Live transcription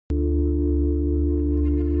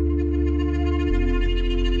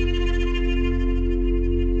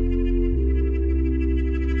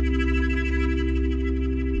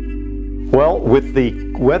Well, with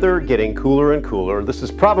the weather getting cooler and cooler, this is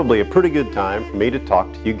probably a pretty good time for me to talk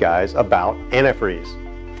to you guys about antifreeze.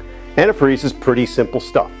 Antifreeze is pretty simple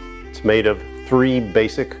stuff. It's made of 3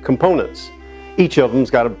 basic components. Each of them's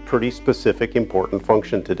got a pretty specific important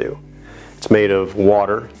function to do. It's made of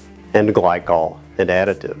water and glycol and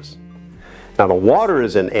additives. Now the water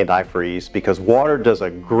is an antifreeze because water does a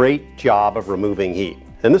great job of removing heat.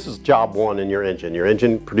 And this is job 1 in your engine. Your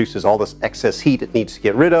engine produces all this excess heat it needs to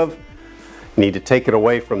get rid of. You need to take it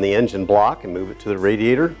away from the engine block and move it to the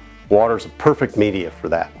radiator. Water is a perfect media for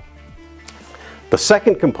that. The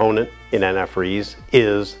second component in antifreeze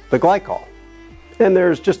is the glycol. And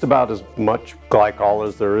there's just about as much glycol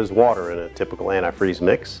as there is water in a typical antifreeze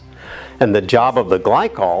mix. And the job of the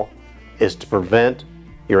glycol is to prevent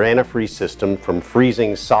your antifreeze system from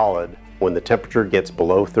freezing solid when the temperature gets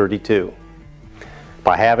below 32.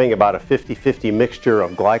 By having about a 50-50 mixture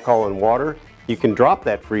of glycol and water, you can drop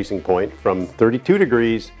that freezing point from 32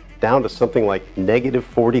 degrees down to something like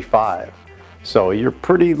 -45. So you're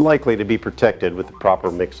pretty likely to be protected with the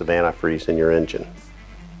proper mix of antifreeze in your engine.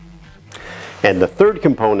 And the third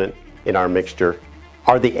component in our mixture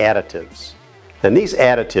are the additives. And these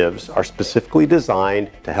additives are specifically designed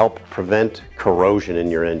to help prevent corrosion in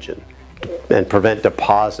your engine and prevent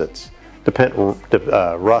deposits,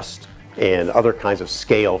 rust, and other kinds of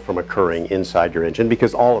scale from occurring inside your engine,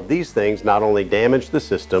 because all of these things not only damage the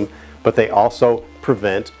system, but they also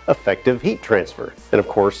prevent effective heat transfer. And of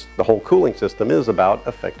course, the whole cooling system is about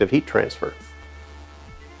effective heat transfer.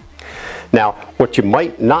 Now, what you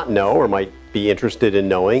might not know or might be interested in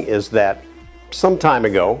knowing is that some time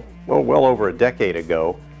ago, well over a decade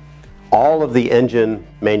ago, all of the engine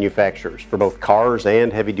manufacturers for both cars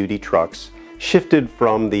and heavy-duty trucks shifted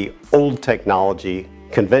from the old technology,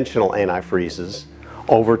 conventional antifreezes,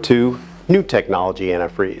 over to new technology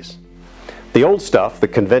antifreeze. The old stuff, the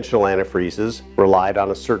conventional antifreezes, relied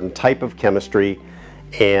on a certain type of chemistry,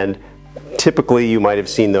 and typically you might have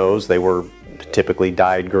seen those, they were typically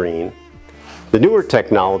dyed green. The newer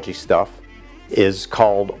technology stuff is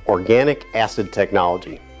called organic acid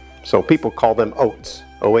technology. So people call them OATs,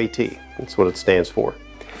 O-A-T, that's what it stands for.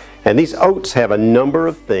 And these OATs have a number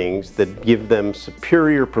of things that give them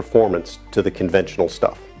superior performance to the conventional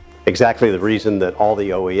stuff. Exactly the reason that all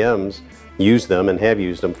the OEMs use them and have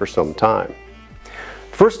used them for some time.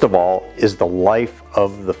 First of all is the life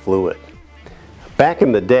of the fluid. Back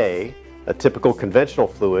in the day, a typical conventional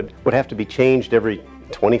fluid would have to be changed every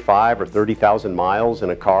 25 or 30,000 miles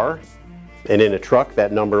in a car. And in a truck,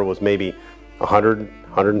 that number was maybe 100,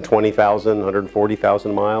 120,000,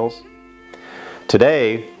 140,000 miles.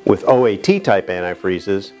 Today, with OAT type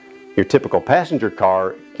antifreezes, your typical passenger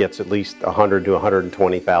car gets at least 100 to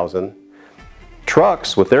 120,000.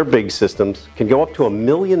 Trucks with their big systems can go up to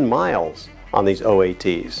 1,000,000 miles on these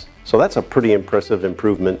OATs. So that's a pretty impressive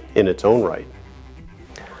improvement in its own right.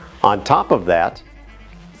 On top of that,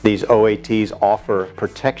 these OATs offer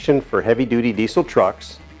protection for heavy-duty diesel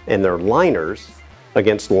trucks and their liners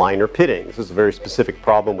against liner pitting. This is a very specific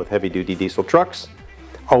problem with heavy-duty diesel trucks.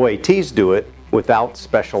 OATs do it without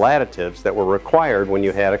special additives that were required when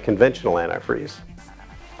you had a conventional antifreeze.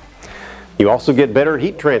 You also get better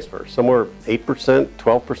heat transfer, somewhere 8%,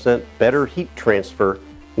 12% better heat transfer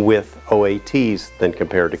with OATs than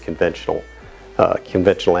compared to conventional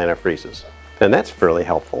antifreezes. And that's fairly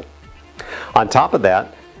helpful. On top of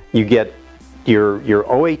that, you get your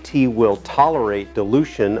OAT will tolerate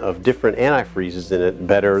dilution of different antifreezes in it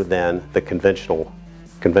better than the conventional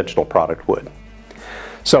product would.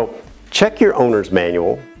 So check your owner's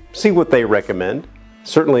manual, see what they recommend.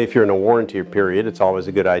 Certainly if you're in a warranty period, it's always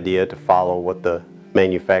a good idea to follow what the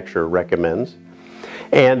manufacturer recommends.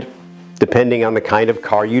 And depending on the kind of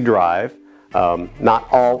car you drive, not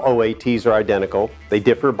all OATs are identical. They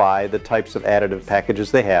differ by the types of additive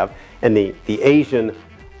packages they have, and the Asian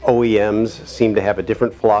OEMs seem to have a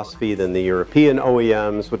different philosophy than the European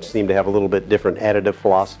OEMs, which seem to have a little bit different additive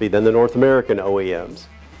philosophy than the North American OEMs.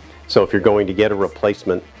 So if you're going to get a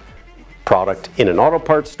replacement product in an auto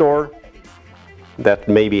parts store, that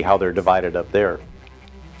may be how they're divided up there.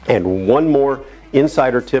 And one more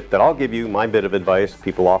insider tip that I'll give you, my bit of advice.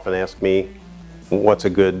 People often ask me, what's a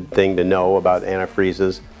good thing to know about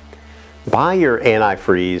antifreezes? Buy your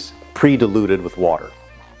antifreeze pre-diluted with water,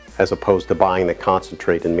 as opposed to buying the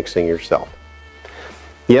concentrate and mixing yourself.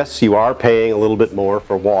 Yes, you are paying a little bit more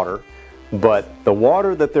for water, but the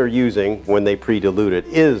water that they're using when they pre-dilute it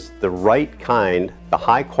is the right kind, the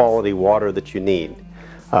high quality water that you need,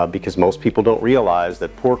 because most people don't realize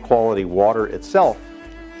that poor quality water itself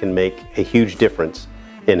can make a huge difference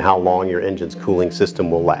in how long your engine's cooling system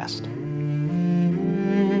will last.